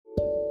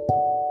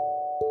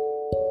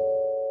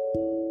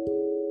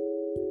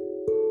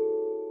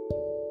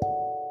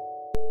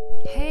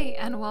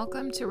and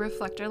welcome to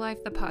Reflector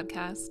Life, the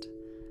podcast.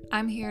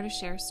 I'm here to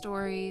share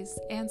stories,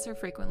 answer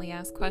frequently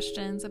asked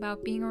questions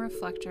about being a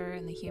reflector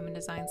in the human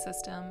design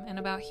system and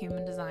about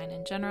human design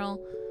in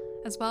general,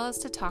 as well as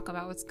to talk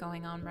about what's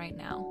going on right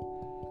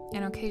now.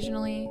 And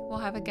occasionally, we'll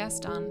have a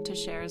guest on to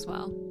share as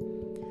well.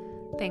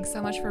 Thanks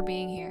so much for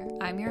being here.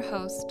 I'm your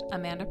host,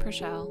 Amanda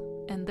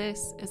Purcell, and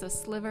this is a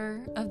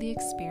sliver of the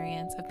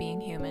experience of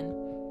being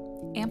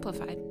human,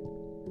 amplified.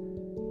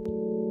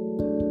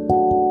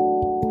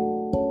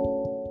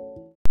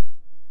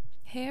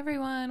 Hey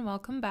everyone,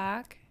 welcome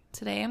back.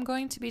 Today I'm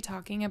going to be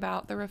talking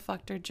about the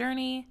Reflector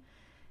journey,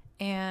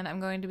 and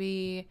I'm going to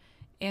be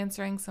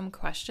answering some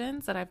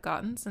questions that I've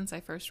gotten since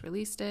I first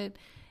released it,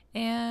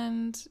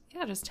 and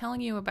just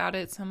telling you about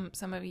it.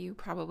 Some of you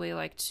probably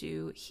like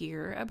to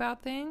hear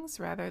about things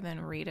rather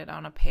than read it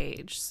on a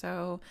page,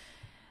 so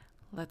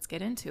let's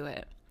get into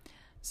it.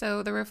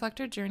 So the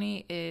Reflector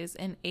journey is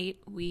an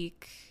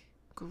 8-week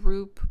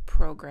group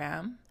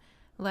program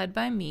led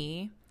by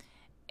me.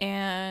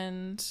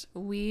 And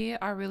we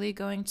are really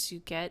going to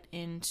get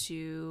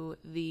into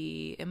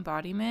the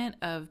embodiment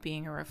of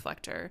being a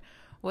reflector.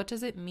 What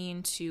does it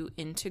mean to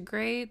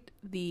integrate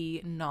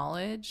the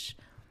knowledge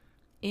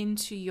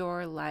into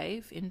your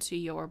life, into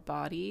your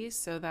body,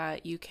 so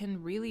that you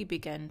can really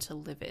begin to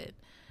live it?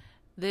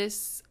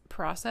 This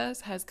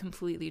process has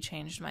completely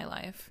changed my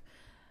life.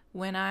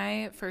 When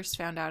I first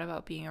found out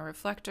about being a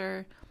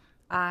reflector,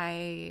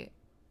 I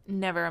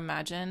never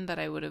imagined that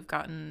I would have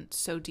gotten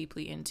so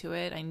deeply into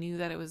it. I knew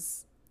that it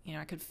was,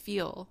 I could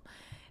feel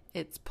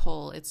its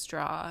pull, its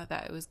draw,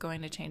 that it was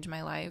going to change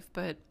my life,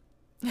 but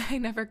I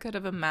never could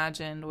have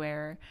imagined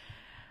where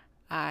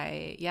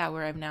I've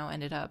now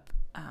ended up,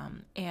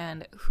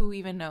 and who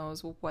even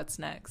knows what's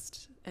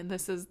next. And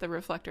this is the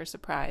reflector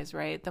surprise,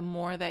 right? The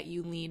more that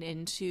you lean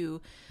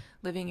into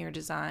living your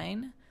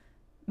design,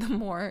 the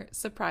more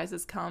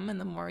surprises come, and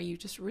the more you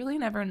just really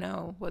never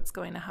know what's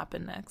going to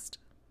happen next.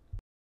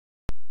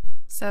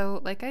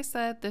 So, like I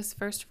said, this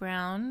first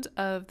round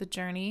of the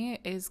journey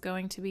is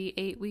going to be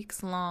 8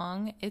 weeks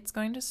long. It's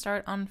going to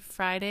start on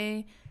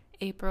Friday,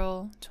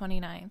 April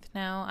 29th.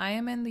 Now, I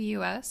am in the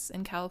US,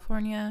 in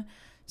California,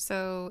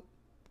 so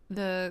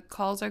the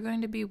calls are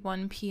going to be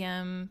 1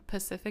 p.m.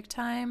 Pacific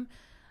time.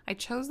 I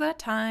chose that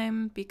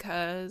time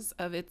because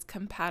of its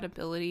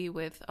compatibility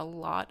with a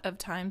lot of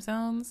time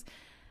zones.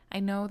 I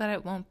know that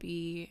it won't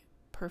be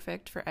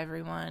perfect for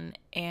everyone,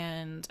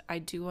 and I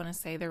do want to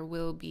say there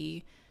will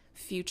be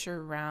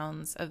future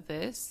rounds of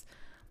this,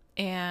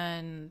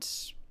 and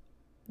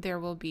there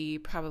will be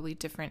probably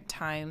different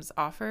times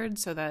offered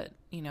so that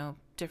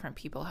different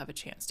people have a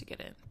chance to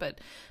get in, but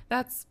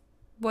that's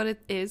what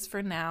it is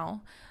for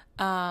now.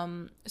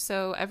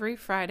 So every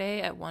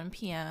Friday at 1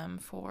 p.m.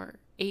 for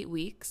 8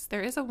 weeks.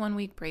 There is a 1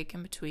 week break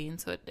in between,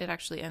 so it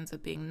actually ends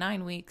up being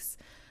 9 weeks,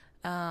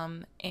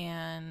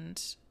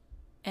 and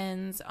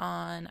ends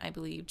on, I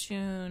believe,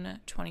 June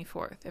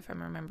 24th, if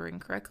I'm remembering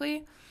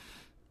correctly.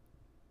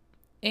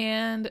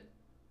 And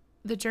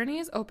the journey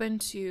is open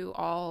to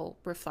all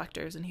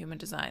reflectors in human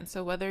design.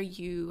 So whether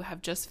you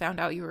have just found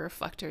out you were a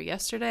reflector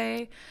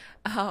yesterday,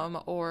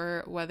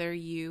 or whether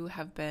you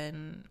have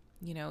been,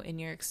 in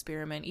your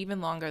experiment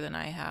even longer than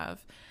I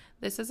have,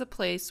 this is a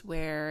place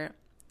where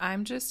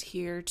I'm just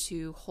here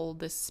to hold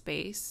this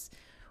space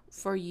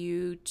for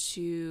you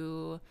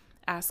to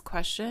ask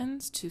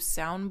questions, to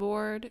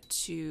soundboard,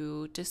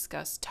 to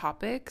discuss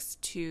topics,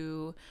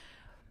 to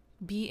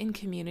be in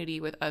community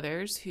with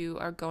others who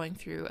are going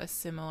through a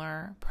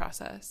similar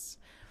process.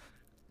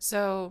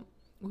 So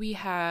we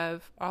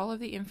have all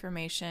of the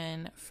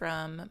information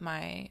from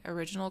my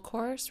original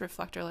course,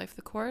 Reflector Life,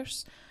 the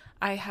course.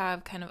 I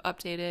have kind of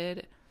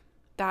updated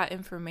that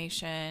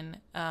information.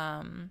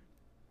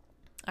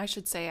 I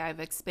should say I've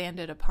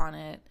expanded upon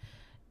it,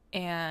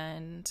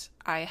 and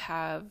I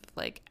have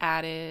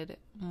added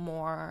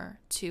more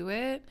to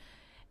it.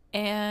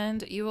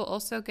 And you will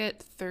also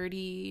get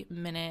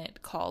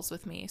 30-minute calls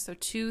with me. So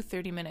 2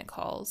 30-minute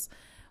calls,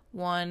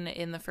 one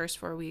in the first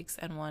 4 weeks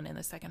and one in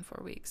the second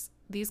 4 weeks.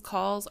 These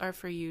calls are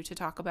for you to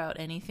talk about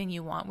anything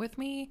you want with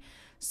me.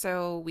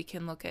 So we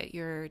can look at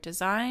your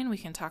design. We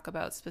can talk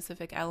about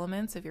specific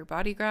elements of your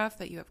body graph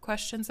that you have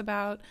questions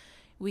about.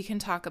 We can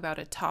talk about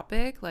a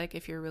topic, like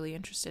if you're really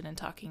interested in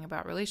talking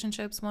about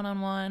relationships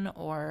one-on-one,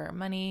 or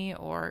money,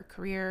 or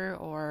career,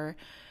 or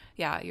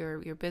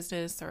your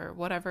business, or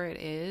whatever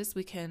it is.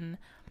 We can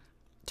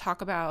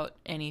talk about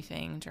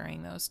anything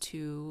during those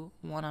 2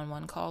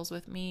 one-on-one calls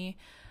with me.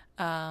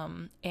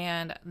 And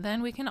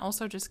then we can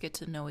also just get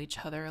to know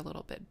each other a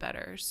little bit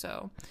better.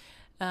 So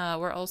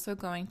we're also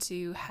going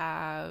to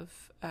have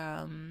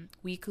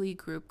weekly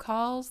group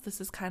calls. This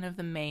is kind of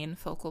the main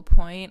focal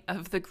point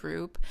of the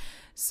group.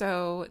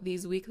 So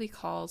these weekly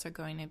calls are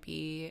going to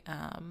be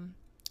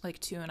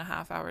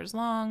 2.5 hours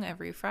long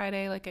every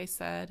Friday, like I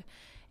said.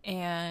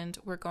 And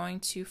we're going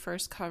to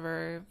first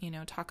cover,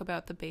 talk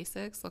about the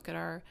basics, look at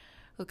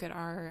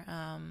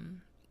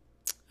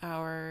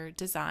our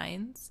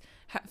designs,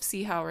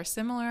 see how we're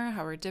similar,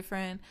 how we're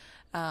different,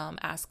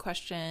 ask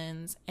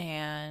questions,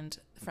 and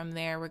from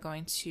there we're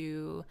going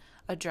to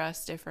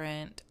address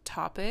different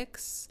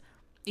topics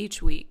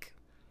each week.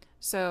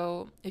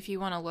 So if you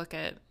want to look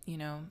at,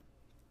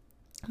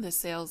 the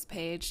sales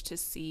page to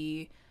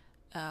see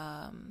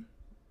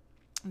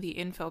the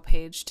info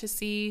page to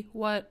see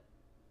what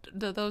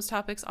those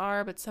topics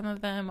are, but some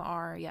of them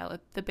are,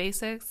 the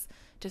basics: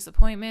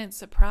 disappointment,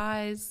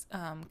 surprise,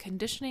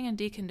 conditioning and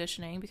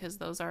deconditioning, because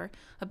those are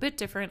a bit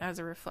different as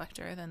a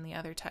reflector than the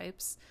other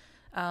types.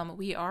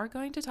 We are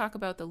going to talk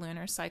about the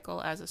lunar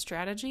cycle as a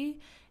strategy,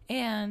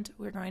 and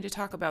we're going to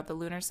talk about the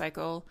lunar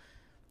cycle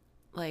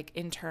like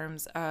in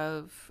terms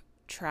of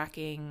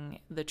tracking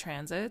the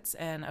transits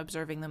and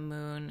observing the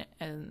moon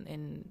and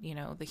in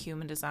the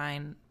human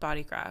design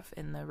body graph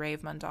in the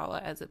rave mandala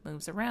as it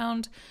moves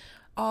around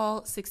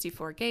all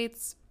 64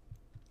 gates.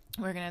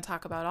 We're going to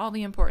talk about all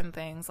the important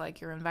things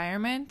like your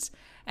environment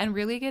and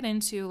really get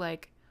into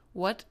like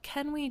what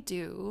can we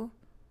do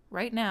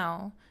right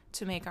now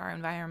to make our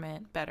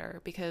environment better,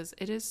 because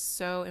it is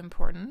so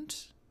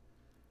important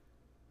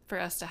for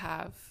us to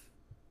have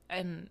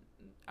and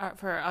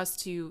for us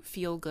to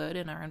feel good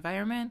in our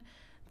environment.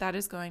 That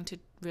is going to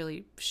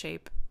really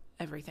shape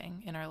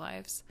everything in our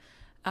lives.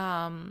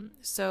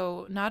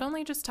 So not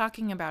only just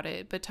talking about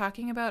it, but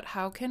talking about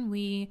how can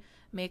we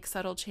make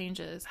subtle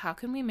changes? How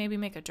can we maybe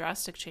make a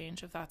drastic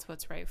change if that's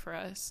what's right for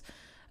us?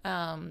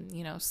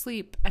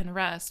 Sleep and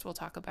rest. We'll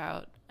talk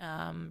about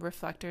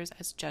reflectors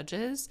as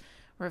judges,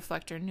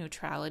 reflector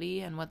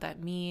neutrality and what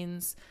that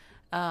means,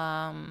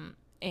 and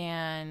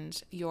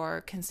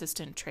your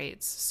consistent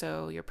traits.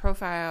 So your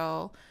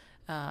profile,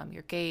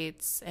 your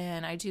gates,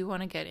 and I do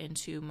want to get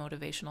into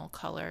motivational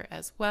color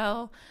as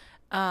well.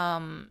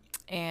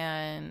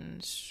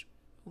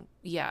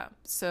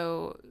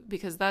 So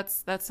because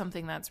that's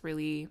something that's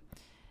really,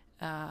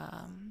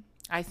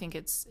 I think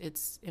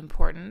it's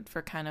important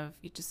for kind of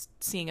just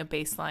seeing a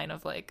baseline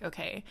of like,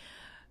 okay,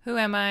 who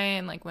am I,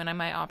 and like when am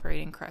I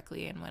operating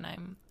correctly, and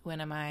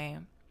when am I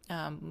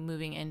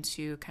moving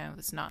into kind of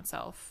this not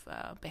self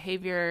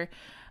behavior.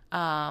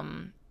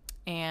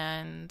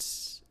 And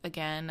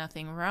again,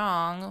 nothing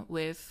wrong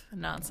with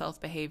not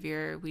self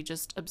behavior. We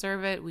just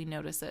observe it, we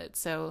notice it.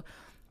 So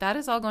that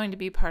is all going to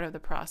be part of the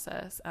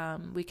process.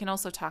 We can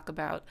also talk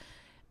about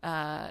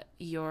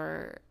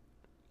your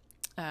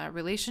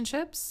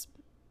relationships,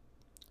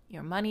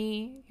 your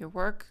money, your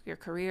work, your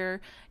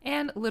career,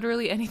 and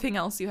literally anything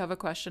else you have a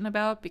question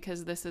about,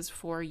 because this is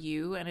for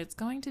you and it's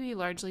going to be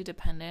largely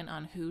dependent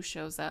on who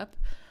shows up.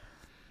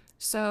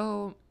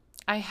 So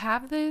I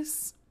have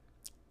this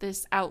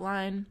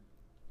outline,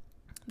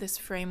 this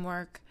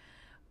framework,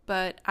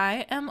 but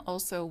I am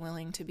also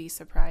willing to be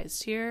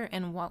surprised here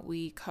in what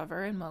we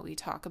cover and what we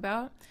talk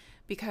about,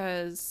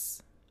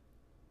 because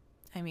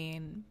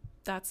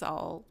that's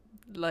all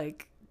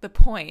like the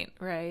point,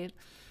 right?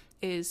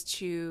 Is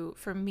to,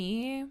 for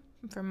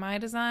my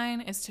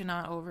design, is to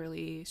not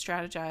overly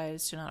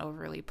strategize, to not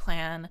overly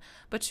plan,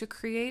 but to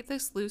create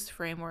this loose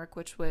framework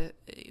which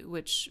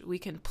we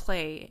can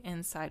play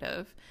inside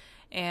of.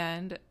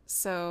 And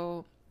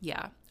so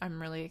yeah,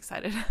 I'm really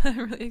excited.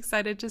 I'm really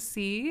excited to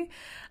see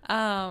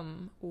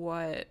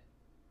what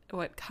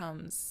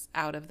comes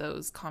out of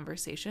those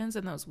conversations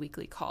and those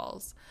weekly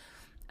calls.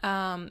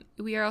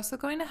 We are also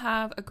going to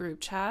have a group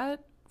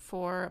chat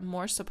for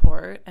more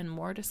support and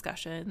more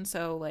discussion.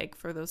 So like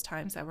for those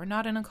times that we're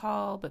not in a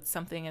call, but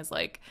something is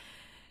like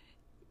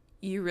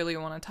you really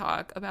want to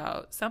talk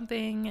about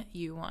something,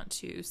 you want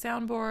to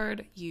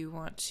soundboard, you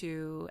want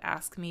to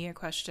ask me a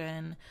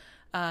question,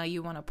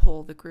 you want to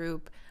poll the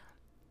group,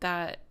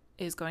 that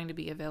is going to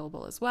be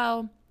available as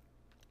well.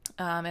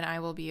 And I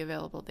will be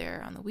available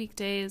there on the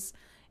weekdays.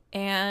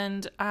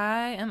 And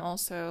I am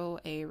also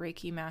a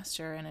Reiki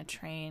master and a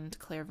trained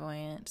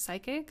clairvoyant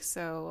psychic.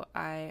 So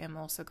I am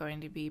also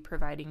going to be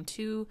providing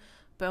 2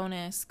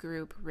 bonus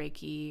group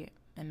Reiki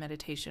and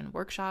meditation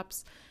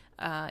workshops.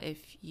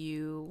 If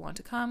you want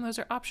to come, those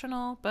are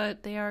optional,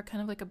 but they are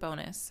kind of like a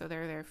bonus. So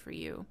they're there for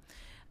you.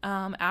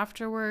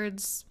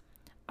 Afterwards,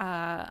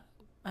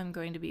 I'm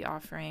going to be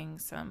offering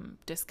some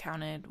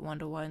discounted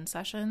one-to-one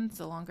sessions,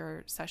 the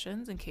longer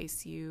sessions, in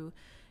case you,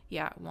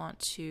 want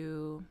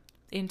to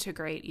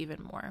integrate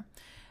even more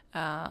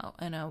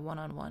in a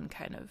one-on-one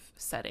kind of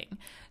setting.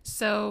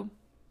 So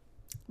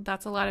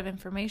that's a lot of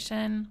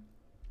information.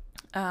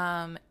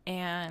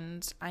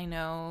 And I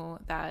know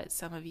that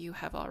some of you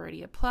have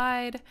already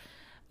applied.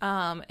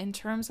 In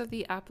terms of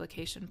the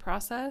application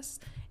process,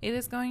 it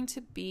is going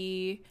to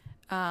be,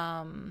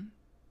 I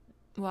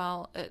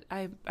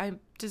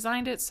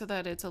designed it so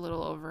that it's a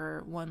little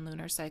over 1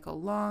 lunar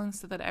cycle long,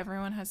 so that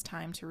everyone has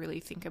time to really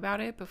think about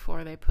it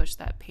before they push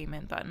that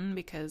payment button,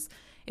 because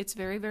it's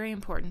very, very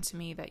important to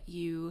me that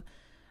you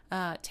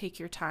take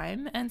your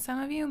time. And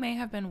some of you may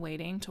have been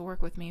waiting to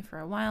work with me for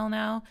a while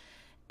now,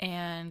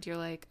 and you're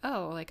like,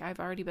 oh, like I've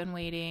already been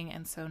waiting,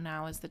 and so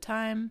now is the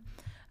time.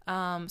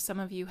 Some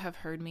of you have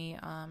heard me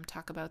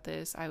talk about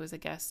this. I was a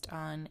guest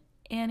on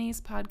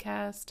Annie's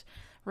podcast,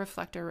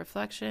 Reflector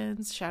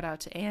Reflections. Shout out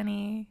to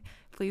Annie.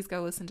 Please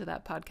go listen to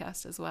that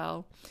podcast as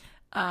well.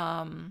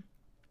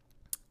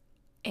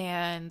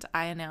 and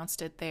I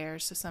announced it there,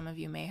 so some of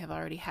you may have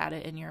already had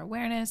it in your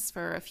awareness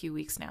for a few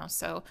weeks now.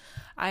 So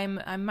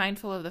I'm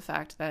mindful of the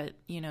fact that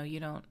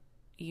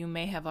you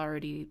may have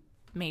already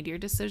made your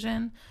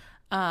decision,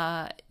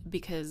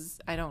 because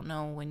I don't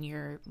know when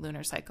your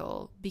lunar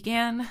cycle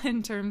began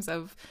in terms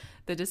of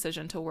the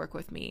decision to work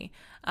with me.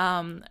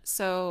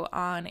 So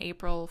on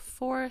April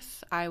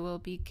 4th, I will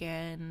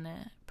begin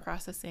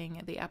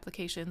processing the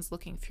applications,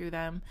 looking through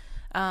them.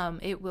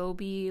 It will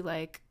be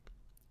like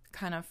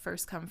kind of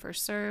first come,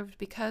 first served,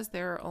 because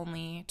there are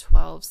only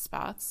 12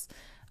 spots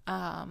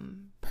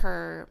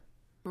per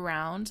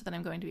round that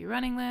I'm going to be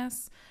running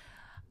this.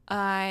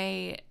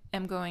 I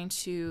am going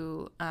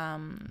to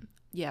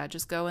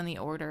just go in the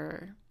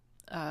order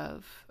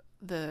of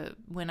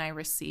when I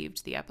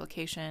received the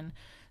application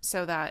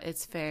so that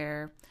it's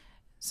fair.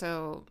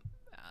 So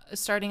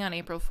starting on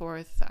April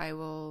 4th, I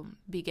will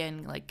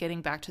begin like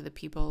getting back to the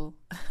people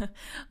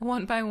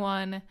one by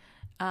one,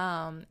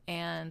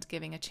 and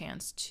giving a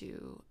chance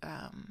to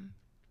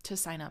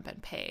sign up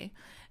and pay.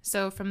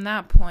 So from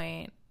that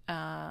point,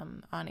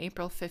 on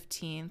April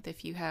 15th,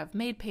 if you have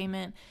made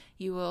payment,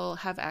 you will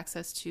have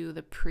access to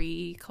the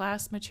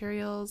pre-class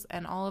materials,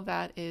 and all of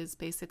that is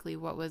basically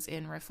what was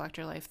in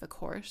Reflector Life, the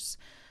course,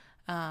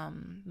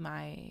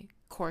 my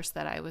course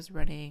that I was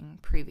running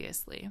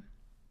previously.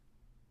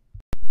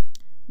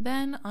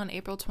 Then on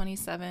April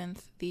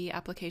 27th, the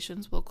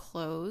applications will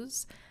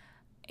close,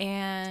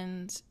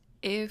 and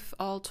if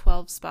all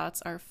 12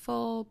 spots are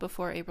full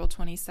before April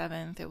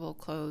 27th, it will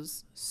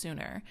close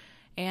sooner.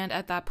 And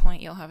at that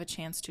point, you'll have a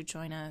chance to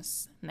join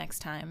us next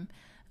time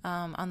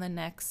on the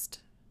next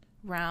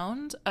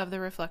round of the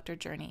Reflector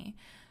journey.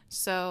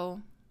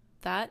 So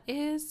that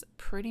is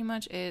pretty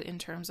much it in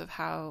terms of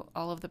how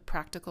all of the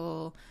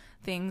practical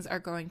things are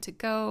going to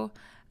go.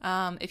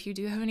 If you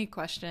do have any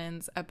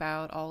questions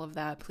about all of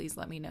that, please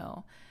let me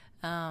know.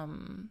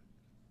 And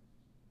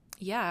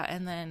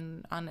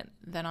then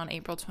on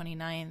April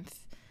 29th,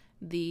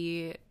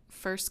 the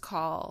first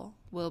call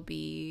will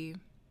be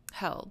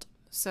held.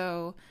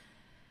 So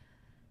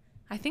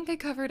I think I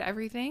covered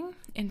everything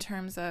in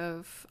terms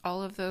of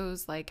all of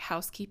those like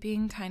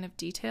housekeeping kind of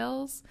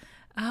details.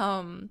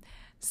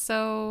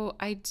 So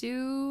I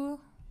do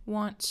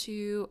want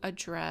to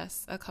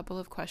address a couple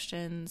of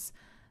questions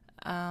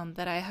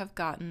that I have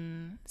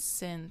gotten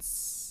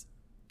since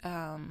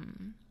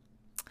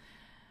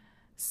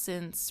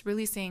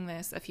releasing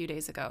this a few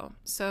days ago.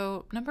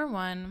 So number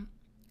one,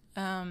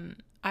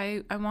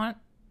 I want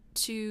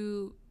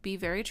to be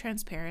very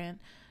transparent.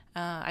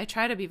 I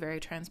try to be very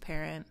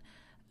transparent,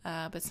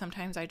 but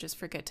sometimes I just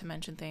forget to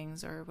mention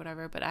things or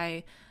whatever. But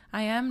I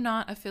am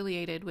not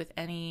affiliated with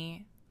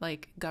any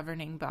like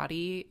governing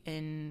body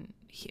in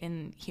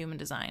human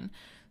design.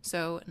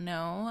 So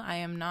no, I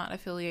am not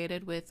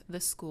affiliated with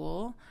the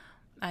school.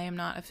 I am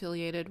not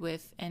affiliated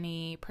with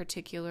any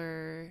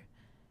particular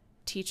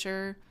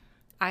teacher.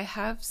 I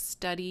have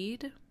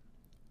studied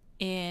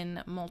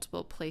in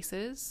multiple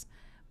places,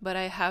 but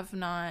I have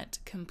not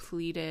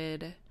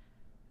completed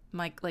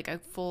like a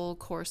full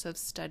course of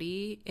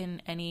study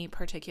in any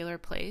particular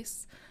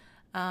place.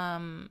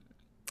 And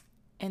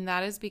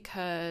that is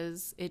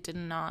because it did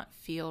not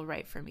feel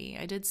right for me.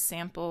 I did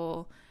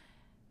sample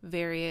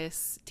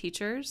various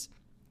teachers.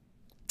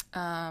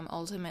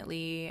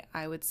 Ultimately,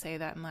 I would say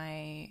that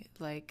my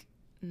like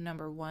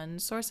number one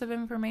source of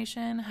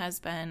information has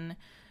been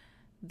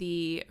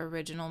the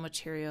original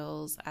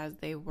materials as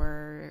they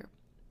were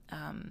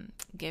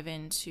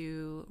given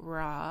to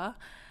Ra,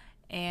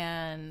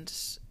 and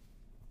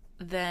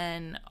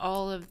then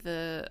all of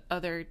the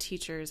other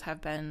teachers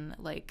have been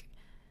like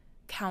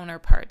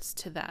counterparts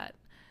to that.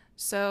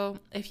 So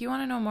if you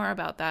want to know more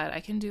about that, I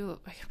could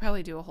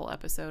probably do a whole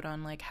episode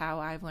on like how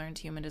I've learned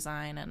human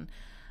design,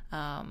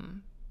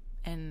 and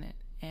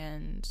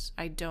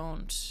I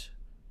don't,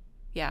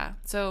 yeah.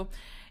 So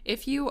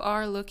if you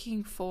are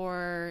looking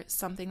for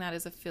something that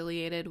is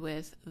affiliated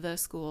with the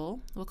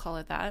school, we'll call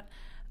it that,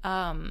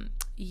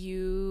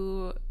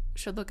 you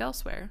should look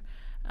elsewhere.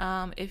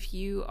 If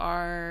you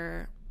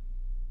are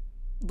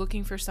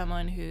looking for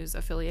someone who's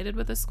affiliated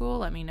with the school,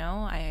 let me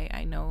know.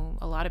 I know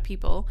a lot of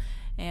people,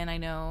 and I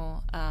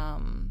know,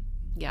 I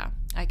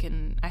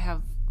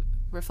have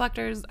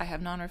reflectors, I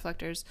have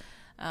non-reflectors,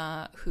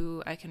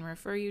 who I can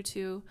refer you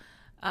to.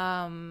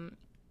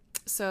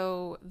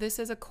 So this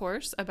is a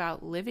course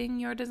about living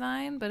your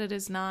design, but it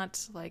is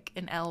not like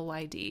an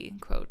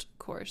LYD quote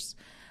course.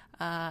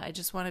 I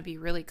just want to be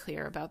really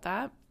clear about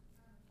that,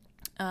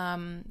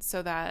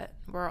 so that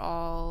we're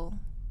all,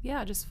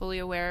 just fully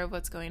aware of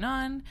what's going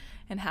on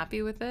and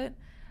happy with it.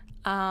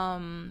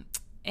 And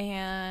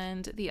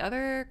the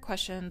other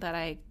question that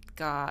I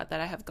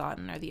have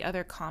gotten, or the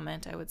other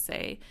comment I would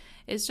say,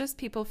 is just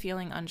people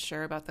feeling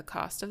unsure about the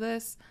cost of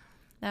this.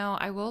 Now,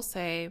 I will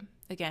say,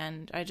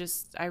 again,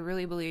 I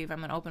really believe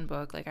I'm an open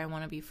book. Like, I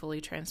want to be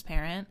fully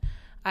transparent.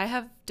 I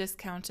have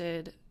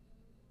discounted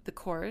the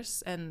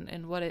course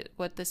and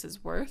what this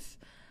is worth,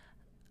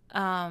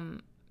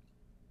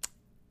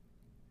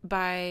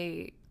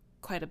 by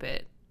quite a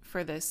bit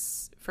for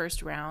this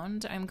first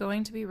round. I'm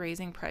going to be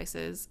raising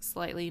prices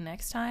slightly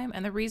next time.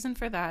 And the reason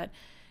for that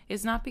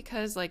is not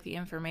because like the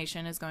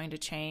information is going to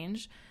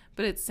change,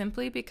 but it's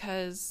simply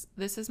because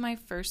this is my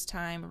first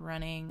time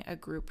running a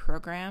group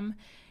program.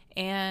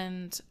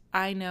 And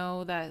I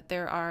know that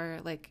there are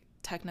like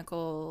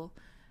technical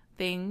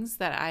things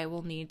that I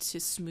will need to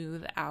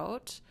smooth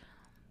out.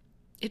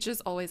 It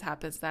just always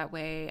happens that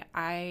way.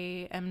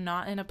 I am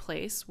not in a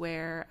place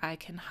where I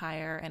can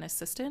hire an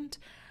assistant.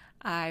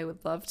 I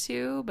would love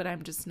to, but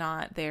I'm just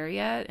not there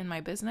yet in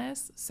my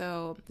business.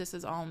 So this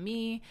is all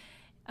me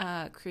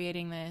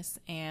creating this.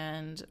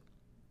 And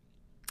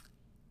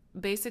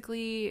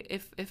basically,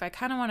 if I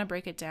kind of want to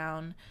break it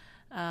down,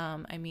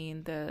 I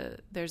mean,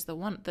 there's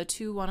the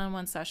 2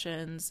 one-on-one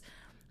sessions,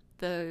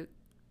 there's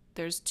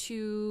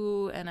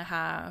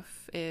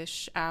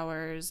 2.5-ish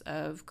hours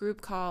of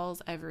group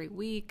calls every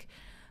week.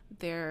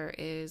 There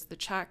is the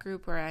chat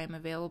group where I'm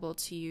available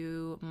to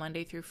you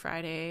Monday through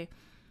Friday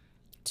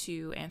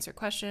to answer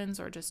questions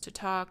or just to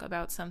talk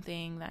about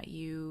something that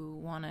you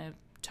want to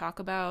talk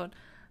about.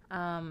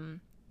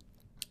 And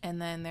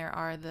then there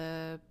are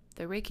the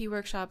Reiki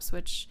workshops,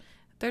 which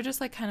they're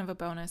just like kind of a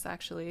bonus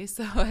actually.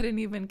 So I didn't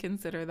even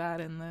consider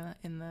that in the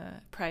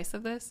price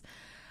of this.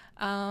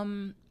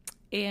 And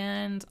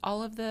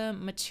all of the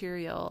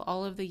material,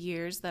 all of the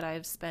years that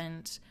I've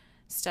spent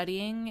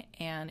studying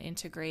and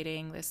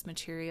integrating this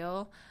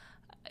material,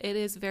 it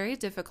is very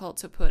difficult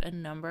to put a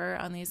number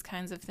on these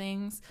kinds of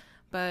things.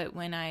 But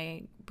when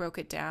I broke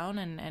it down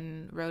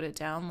and wrote it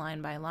down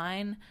line by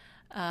line,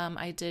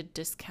 I did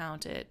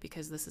discount it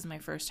because this is my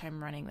first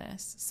time running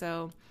this.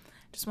 So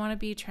just want to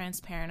be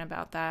transparent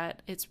about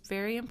that. It's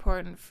very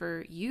important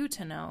for you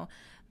to know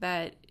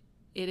that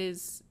it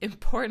is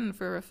important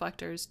for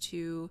reflectors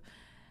to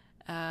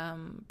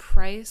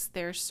price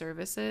their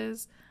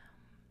services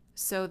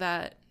so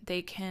that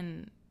they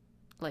can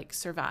like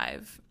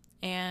survive.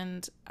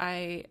 And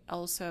I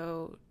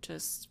also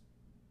just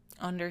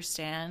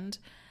understand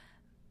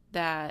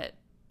that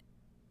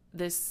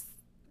this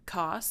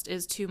cost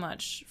is too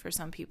much for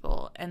some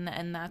people, and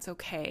that's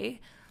okay.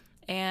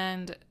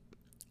 And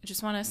I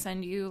just want to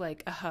send you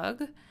like a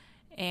hug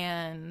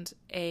and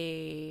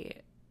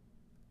a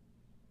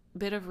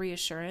bit of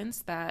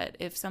reassurance that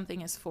if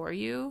something is for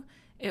you,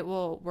 it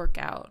will work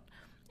out.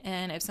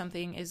 And if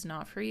something is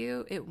not for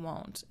you, it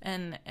won't.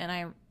 And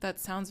that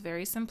sounds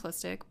very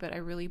simplistic, but I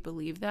really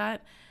believe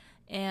that.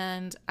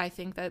 And I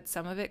think that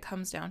some of it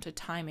comes down to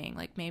timing.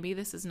 Like maybe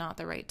this is not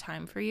the right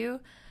time for you.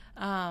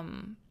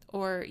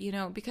 Or, you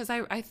know, because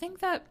I think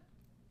that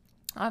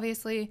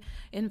obviously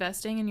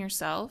investing in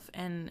yourself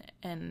and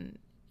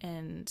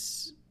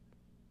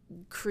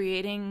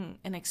creating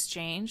an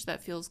exchange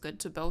that feels good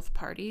to both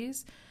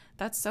parties,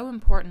 that's so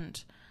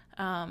important.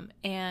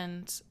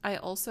 And I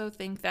also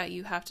think that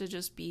you have to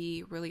just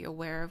be really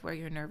aware of where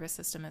your nervous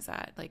system is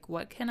at. Like,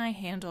 what can I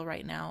handle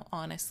right now,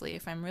 honestly?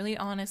 If I'm really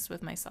honest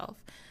with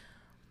myself,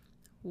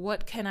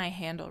 what can I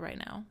handle right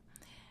now?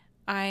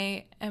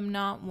 I am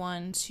not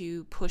one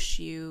to push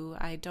you.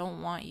 I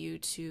don't want you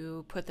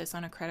to put this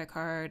on a credit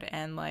card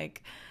and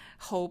like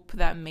hope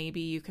that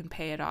maybe you can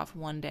pay it off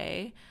one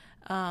day.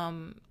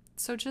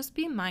 So just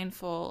be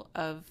mindful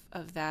of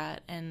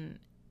that and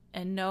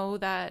know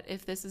that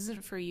if this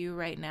isn't for you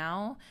right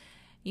now,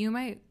 you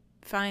might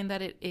find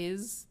that it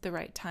is the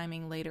right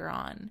timing later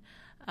on.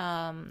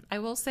 I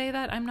will say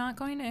that I'm not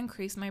going to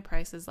increase my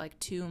prices like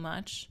too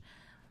much.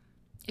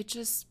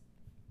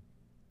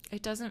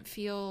 It doesn't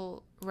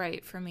feel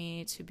right for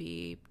me to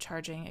be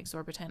charging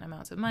exorbitant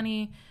amounts of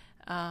money.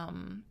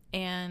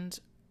 And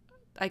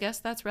I guess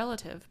that's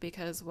relative,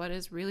 because what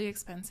is really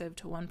expensive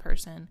to one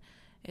person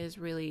is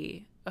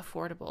really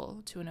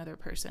affordable to another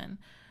person,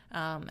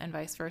 and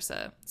vice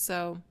versa.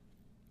 So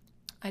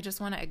I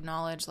just want to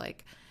acknowledge,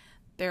 like,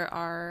 there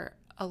are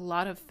a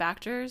lot of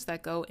factors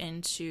that go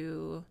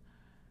into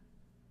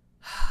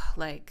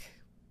like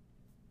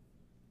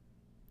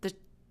the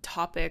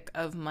topic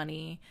of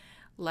money,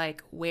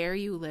 like where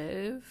you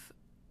live,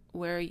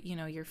 where, you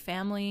know, your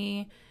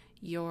family,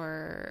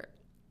 your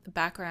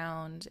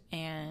background,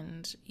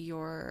 and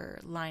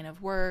your line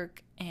of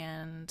work.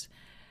 And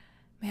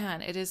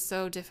man, it is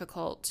so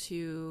difficult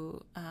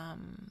to,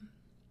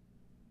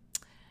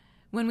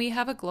 when we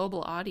have a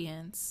global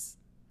audience,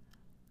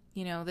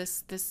 you know,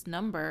 this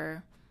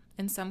number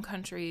in some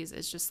countries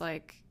is just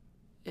like,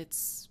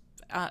 it's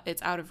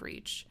out of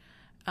reach.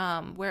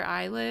 Where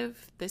I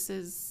live, this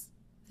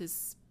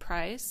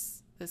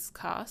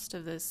cost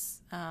of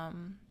this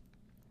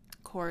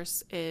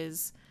course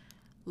is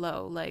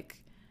low.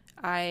 Like,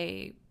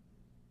 I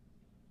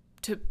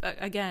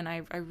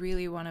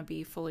really want to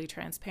be fully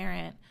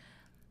transparent.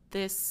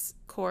 This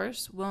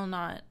course will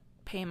not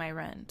pay my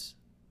rent.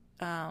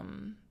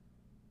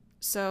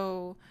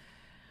 So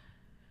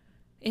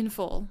in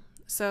full.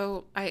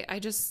 So I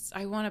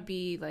want to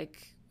be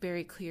like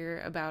very clear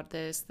about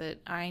this,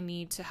 that I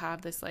need to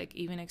have this like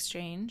even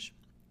exchange,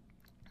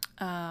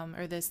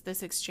 or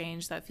this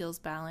exchange that feels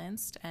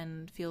balanced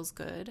and feels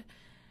good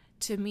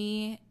to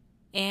me.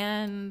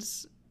 And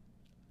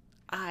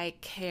I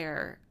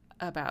care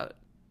about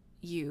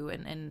you,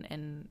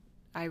 and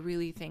I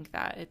really think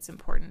that it's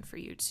important for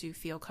you to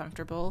feel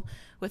comfortable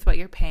with what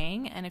you're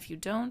paying. And if you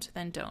don't,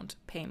 then don't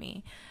pay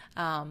me,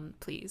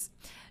 please.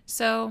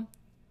 So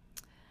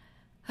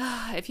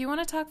if you want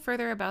to talk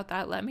further about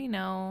that, let me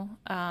know.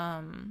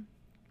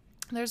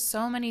 There's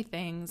so many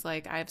things,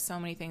 like I have so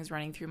many things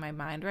running through my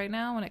mind right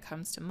now when it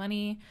comes to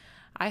money.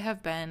 I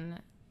have been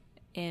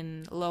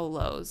in low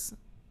lows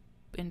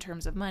in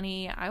terms of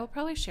money. I will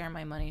probably share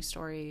my money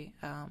story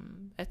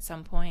at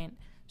some point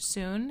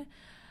soon.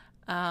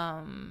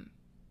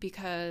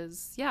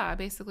 Because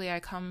basically I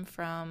come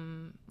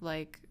from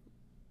where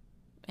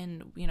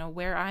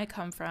I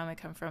come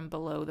from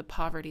below the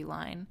poverty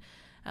line.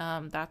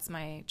 That's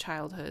my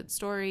childhood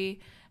story,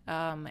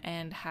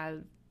 and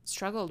had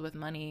struggled with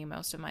money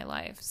most of my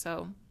life.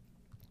 So,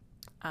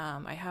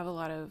 I have a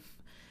lot of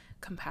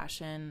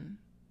compassion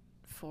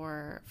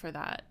for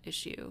that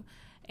issue.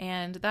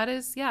 And that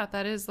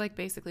is like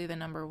basically the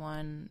number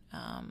one,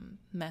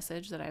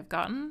 message that I've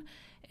gotten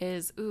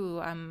is,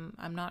 I'm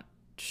not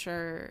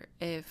sure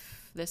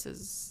if this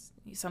is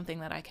something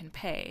that I can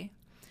pay.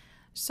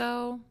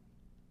 So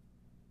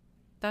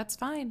that's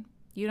fine.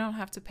 You don't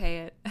have to pay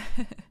it.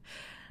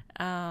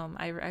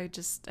 I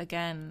just,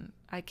 again,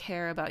 I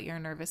care about your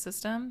nervous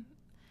system,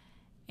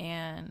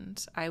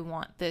 and I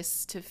want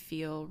this to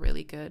feel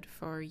really good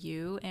for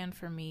you and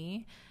for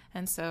me.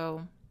 And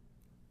so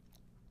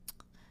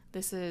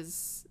this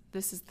is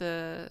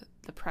the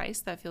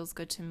price that feels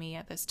good to me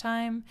at this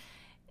time.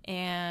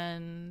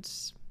 And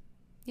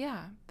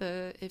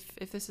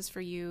if this is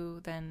for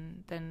you,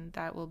 then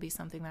that will be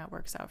something that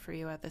works out for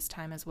you at this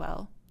time as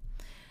well.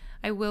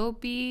 I will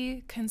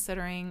be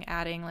considering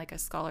adding like a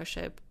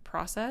scholarship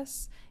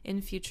process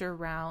in future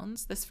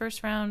rounds. This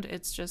first round,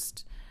 it's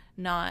just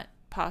not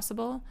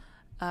possible.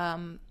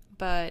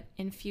 But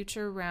in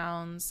future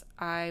rounds,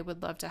 I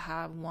would love to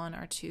have 1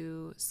 or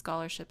 2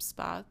 scholarship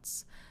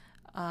spots.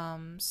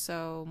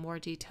 So more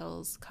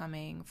details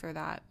coming for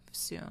that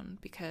soon,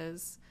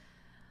 because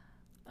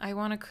I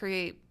want to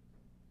create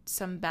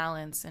some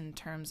balance in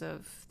terms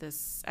of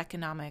this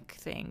economic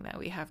thing that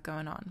we have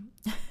going on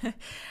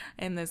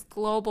in this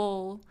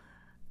global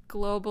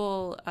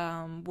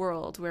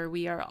world where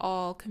we are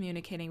all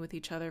communicating with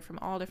each other from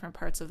all different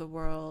parts of the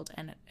world,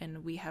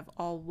 and we have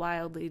all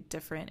wildly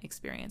different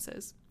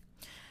experiences.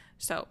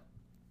 So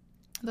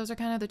those are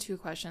kind of the 2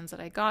 questions that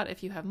I got.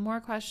 If you have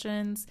more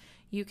questions,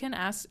 you can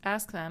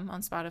ask them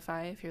on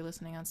Spotify. If you're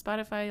listening on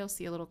Spotify, you'll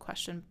see a little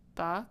question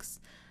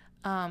box.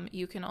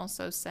 You can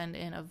also send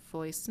in a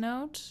voice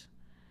note.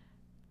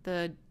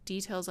 The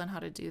details on how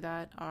to do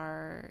that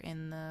are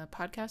in the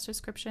podcast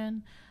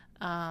description,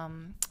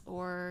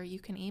 or you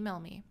can email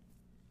me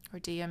or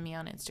DM me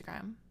on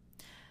Instagram.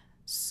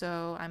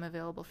 So I'm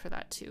available for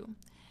that too.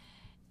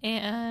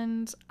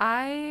 And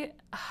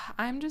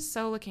I'm just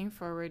so looking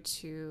forward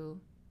to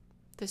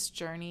this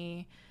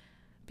journey,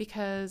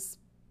 because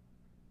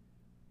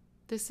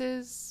this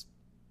is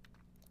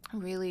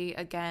really,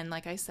 again,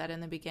 like I said in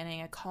the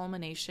beginning, a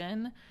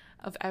culmination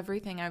of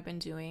everything I've been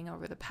doing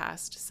over the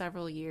past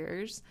several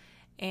years.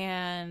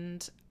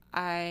 And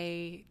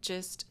I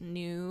just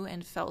knew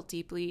and felt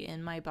deeply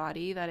in my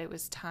body that it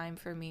was time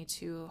for me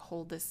to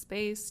hold this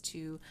space,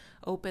 to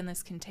open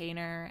this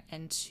container,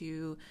 and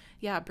to,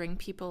 bring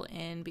people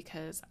in,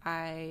 because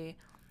I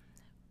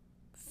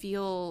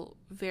feel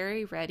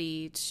very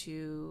ready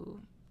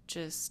to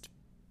just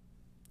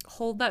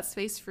hold that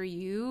space for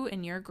you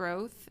in your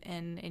growth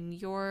and in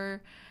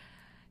your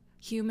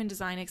human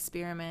design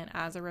experiment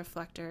as a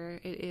reflector.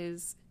 It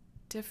is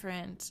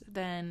different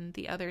than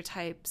the other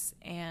types,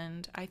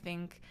 and I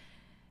think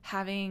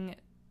having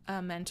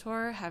a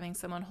mentor, having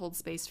someone hold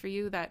space for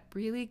you that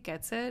really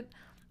gets it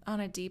on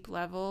a deep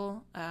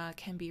level,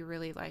 can be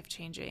really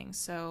life-changing.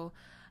 So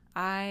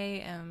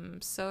I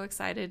am so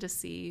excited to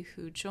see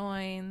who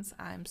joins.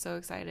 I'm so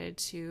excited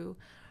to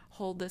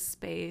hold this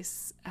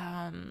space,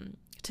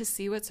 to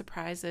see what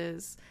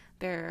surprises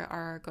there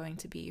are going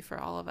to be for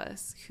all of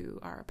us who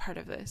are a part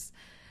of this.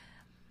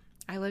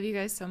 I love you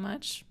guys so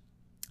much.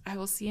 I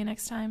will see you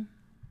next time.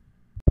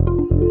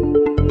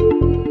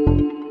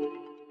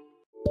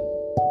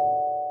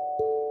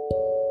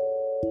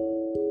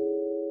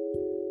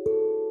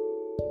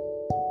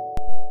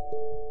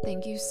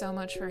 Thank you so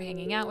much for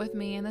hanging out with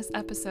me in this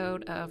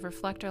episode of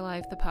Reflector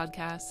Life, the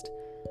podcast.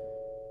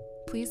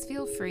 Please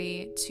feel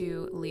free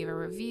to leave a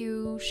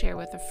review, share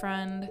with a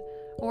friend,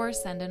 or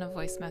send in a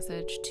voice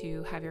message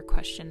to have your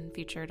question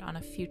featured on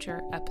a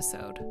future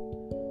episode.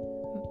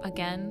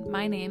 Again,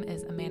 my name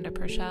is Amanda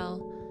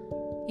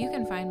Purcell. You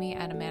can find me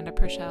at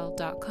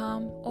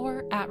amandapurcell.com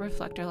or at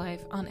Reflector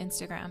Life on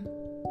Instagram.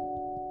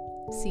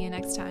 See you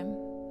next time.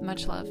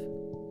 Much love.